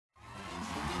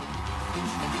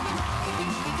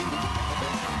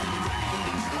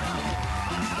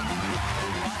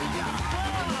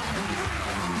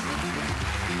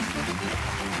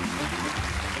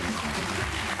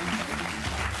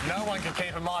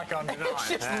a mic on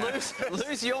tonight. Just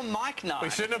lose your mic knife. We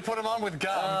shouldn't have put him on with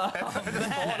gum. It's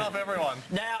falling off everyone.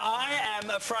 Now, I am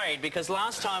afraid, because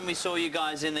last time we saw you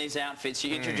guys in these outfits,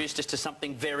 you introduced us to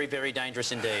something very, very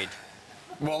dangerous indeed.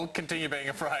 Well, continue being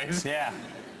afraid. Yeah.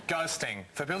 Ghosting.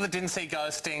 For people that didn't see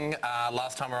ghosting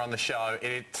last time we were on the show,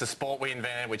 it's a sport we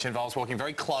invented which involves walking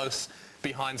very close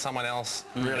behind someone else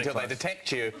until they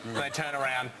detect you, and they turn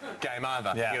around, game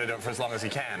over. Yeah. You got to do it for as long as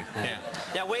you can. Yeah.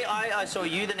 Now, I saw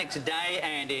you the next day,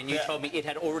 Andy, and you told me it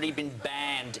had already been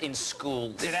banned in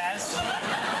schools. It has.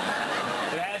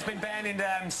 It has been banned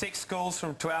in 6 schools,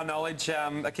 to our knowledge.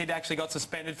 A kid actually got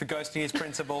suspended for ghosting his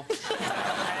principal.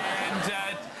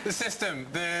 And The system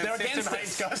they're hates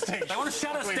against ghosting. They want to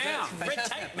shut us down. Red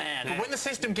tape, man. But when the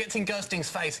system gets in ghosting's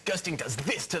face, ghosting does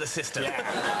this to the system. Yeah.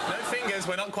 No fingers.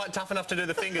 We're not quite tough enough to do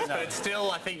the fingers, but it's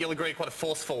still, I think you'll agree, quite a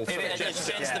forceful sort of It gesture.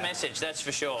 sends the message, that's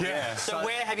for sure. Yeah. So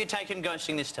where have you taken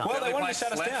ghosting this time? Well, The they only wanted to place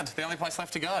shut us down. left- The only place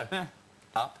left to go. Yeah.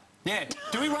 Up. Yeah.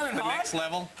 Do we run it The high? next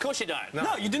level. Of course you don't.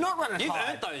 No, you do not run it You've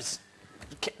high. earned those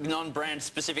non-brand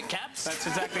specific caps. That's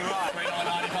exactly right.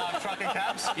 $3.95 trucker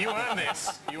caps. You earned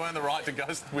this. You earned the right to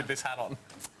ghost with this hat on.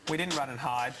 We didn't run and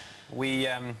hide. We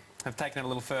have taken it a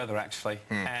little further, actually.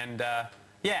 And,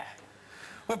 yeah,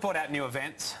 we've brought out new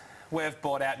events. We've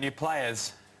brought out new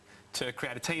players to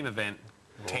create a team event.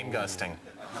 Team ghosting.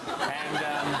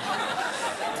 And,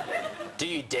 Do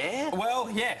you dare? well,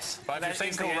 yes. But if that you've seen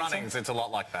is the Cool answer. Runnings, it's a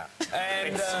lot like that.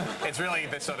 And, It's really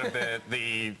the sort of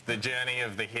the journey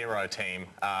of the hero team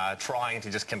trying to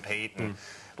just compete and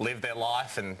live their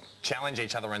life and challenge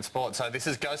each other in sport. So this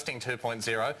is Ghosting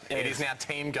 2.0. It is now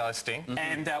Team Ghosting.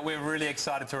 and we're really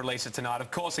excited to release it tonight. Of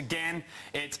course, again,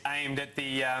 it's aimed at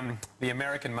the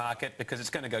American market because it's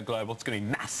going to go global. It's going to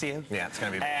be massive. Yeah, it's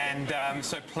going to be big. And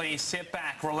so please sit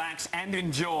back, relax, and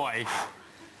enjoy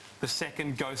the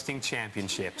second Ghosting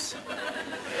Championships.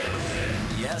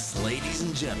 Yes, ladies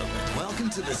and gentlemen, welcome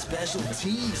to the special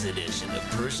teams edition of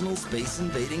Personal Space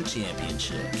Invading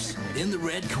Championships. In the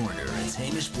red corner, it's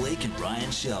Hamish Blake and Ryan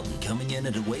Shelton coming in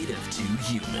at a weight of 2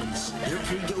 humans. Their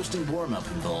pre-ghosting warm-up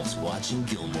involves watching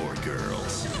Gilmore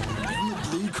Girls. In the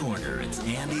blue corner, it's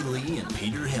Andy Lee and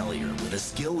Peter Helliar with a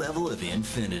skill level of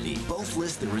infinity. Both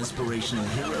list their inspirational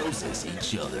heroes as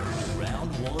each other.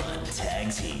 Round 1,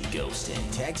 Tag Team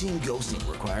Ghosting. Tag Team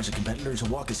Ghosting requires a competitor to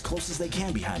walk as close as they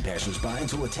can behind passers-by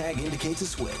until a tag indicates a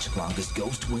switch. Longest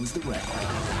ghost wins the round.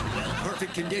 Well,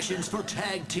 perfect conditions for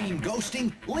Tag Team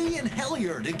Ghosting. Lee and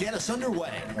Helliar to get us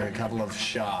underway. We're a couple of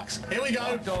sharks. Here we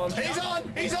go. He's on.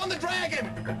 He's on the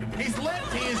dragon. He's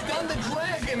leapt. He has done the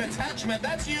dragon attachment.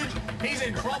 That's huge. He's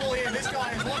in trouble here. This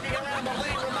guy is looking around. The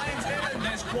lead remains hidden.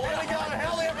 Here we go.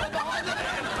 Helliar from behind the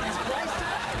man. He's close to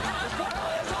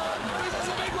Helliar's on.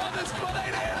 He's a big one. There's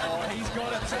Spinade here. Oh, he's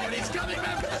got it. And he's coming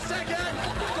back for the second.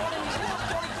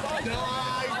 No,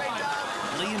 he's been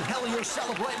done. Lee and Helliar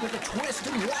celebrate with a twist,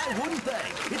 and why wouldn't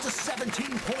they? It's a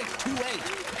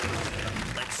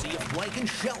 17.28. Let's see if Blake and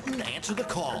Shelton answer the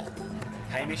call.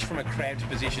 Hamish from a cramped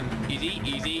position.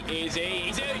 Easy. He's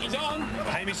on.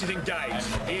 Hamish is engaged.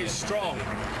 He is strong.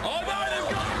 Oh, no, they've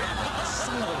got him.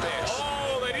 Son of a bitch.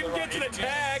 Oh, they didn't get to the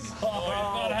tag. Oh,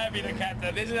 he's not happy, the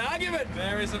captain. There's an argument.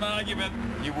 There is an argument.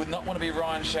 You would not want to be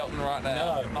Ryan Shelton right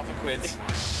now. No. Not for quids.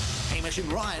 Hamish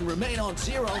and Ryan remain on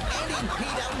 0. Andy and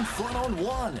Pete out in front on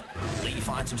 1. Lee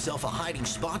finds himself a hiding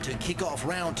spot to kick off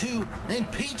round 2, and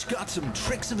Pete's got some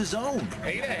tricks of his own.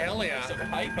 Peter Helliar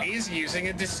is using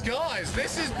a disguise.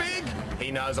 This is big.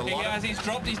 He knows a lot. He's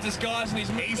dropped his disguise and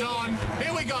He's on.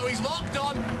 Here we go. He's locked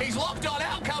on. He's locked on.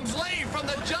 Out comes Lee from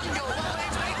the jungle. Well,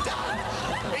 it's been done.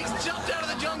 He's jumped out of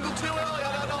the jungle too early.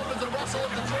 I don't know if it's the rustle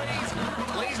of the trees.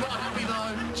 Lee's not happy though.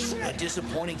 A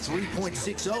disappointing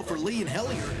 3.60 for Lee and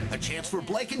Helliar. A chance for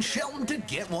Blake and Shelton to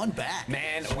get one back.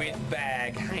 Man with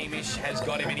bag. Hamish has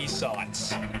got him in his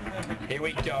sights. Here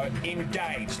we go.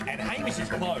 Engaged. And Hamish is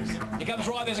close. He comes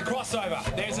right. There's a crossover.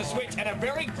 There's a switch. And a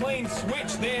very clean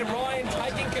switch there. Ryan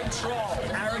taking control.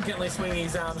 Arrogantly swinging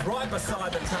his arms right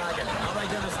beside the target. Are they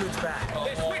going to switch back?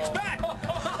 They switch back.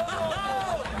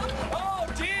 Oh,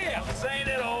 dear. I've seen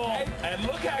it all. And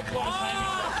look how close Hamish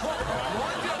is.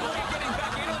 Ryan's going to look at getting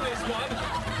back in on this one.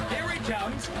 Here he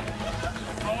comes.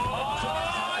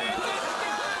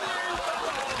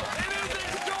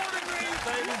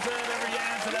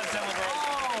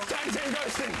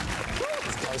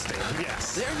 ghosting.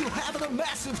 Yes. There you have it, a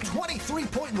massive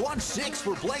 23.16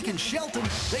 for Blake and Shelton.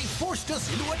 They forced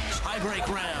us into a tiebreak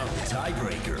round.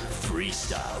 Tiebreaker,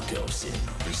 freestyle ghosting.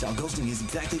 Freestyle ghosting is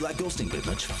exactly like ghosting, but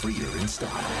much freer in style.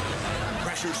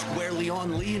 Pressure squarely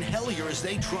on Lee and Helliar as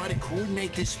they try to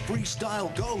coordinate this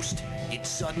freestyle ghost. It's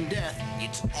sudden death.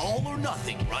 It's all or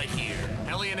nothing right here.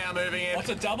 Helliar now moving in. What's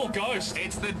a double ghost?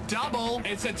 It's the double.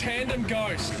 It's a tandem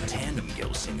ghost. Tandem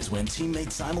ghosting is when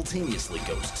teammates simultaneously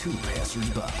ghost two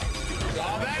passers-by.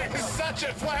 Oh, that is such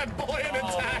a flamboyant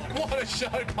attack. What a show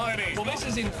pony. Well, this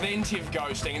is inventive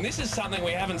ghosting, and this is something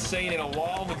we haven't seen in a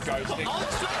while with ghosting. Oh,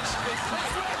 switch.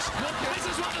 This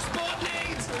is what the sport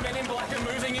needs. The men in black are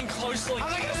moving in closely. Are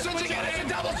they going to switch again? It's a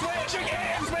double switch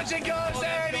again. Switching goes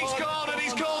there, and he's called it.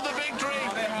 He's called the victory.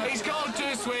 He's called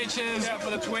two switches. Yeah, for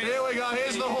the twin. Here we go.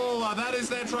 Here's the hauler. That is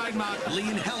their trademark. Lee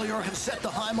and Helliar have set the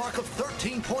high mark of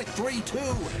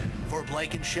 13.32. For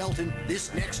Blake and Shelton,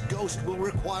 this next ghost will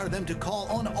require them to call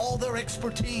on all their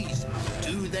expertise.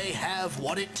 Do they have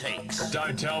what it takes?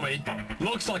 Don't tell me.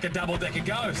 Looks like a double-decker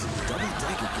ghost.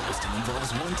 Double-decker ghosting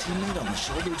involves one teammate on the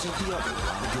shoulders of the other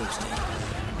while ghosting.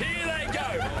 Here they go.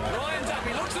 Ryan's up.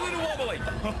 He looks a little wobbly.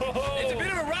 It's a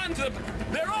bit of a run to the...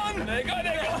 They're on. There you go.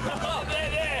 There you go. Oh,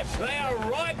 they're there. They are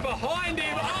right behind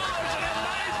him. Oh, it's an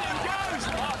amazing ghost.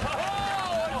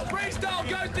 Oh, it's freestyle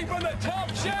ghosting from the top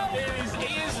shelf.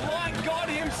 He is like God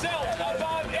himself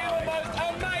above the most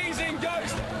amazing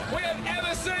ghost we have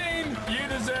ever seen. You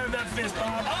deserve that fist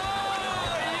bump.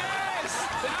 Oh, yes.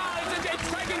 Oh, it's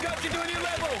taking ghosting to a new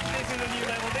level. This is a new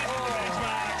level. This is the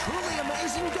benchmark. Truly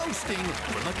amazing ghosting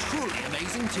from a truly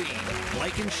amazing team.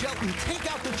 Blake and Shelton take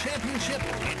out the championship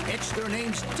and etch their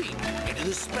names deep into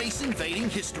the space invading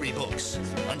history books.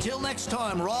 Until next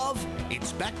time, Rov,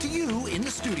 it's back to you in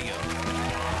the studio. Thank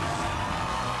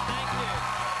you.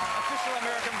 Official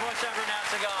American voiceover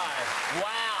announcer guy.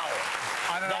 Wow.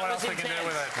 I don't know That what was else we can do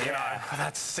with it. You know,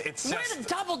 intense. it's Where just... did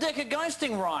double-decker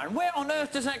ghosting, Ryan? Where on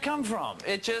earth does that come from?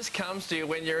 It just comes to you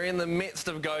when you're in the midst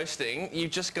of ghosting.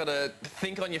 You've just got to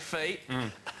think on your feet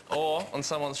or on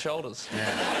someone's shoulders.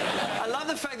 I love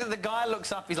the fact that the guy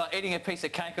looks up, he's like eating a piece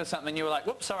of cake or something, and you were like,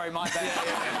 whoops, sorry, my bad.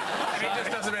 And he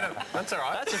just does a bit of... That's all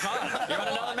right. That's fine. You're on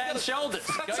another man's shoulders.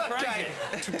 That's Go okay.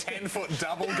 crazy. 10-foot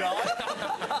double guy.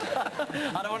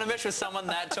 I don't want to mess with someone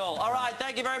that tall. All right,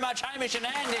 thank you very much, Hamish and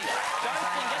Andy.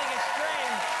 Ghosting getting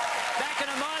extreme. Back in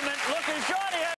a moment. Look who's joining us.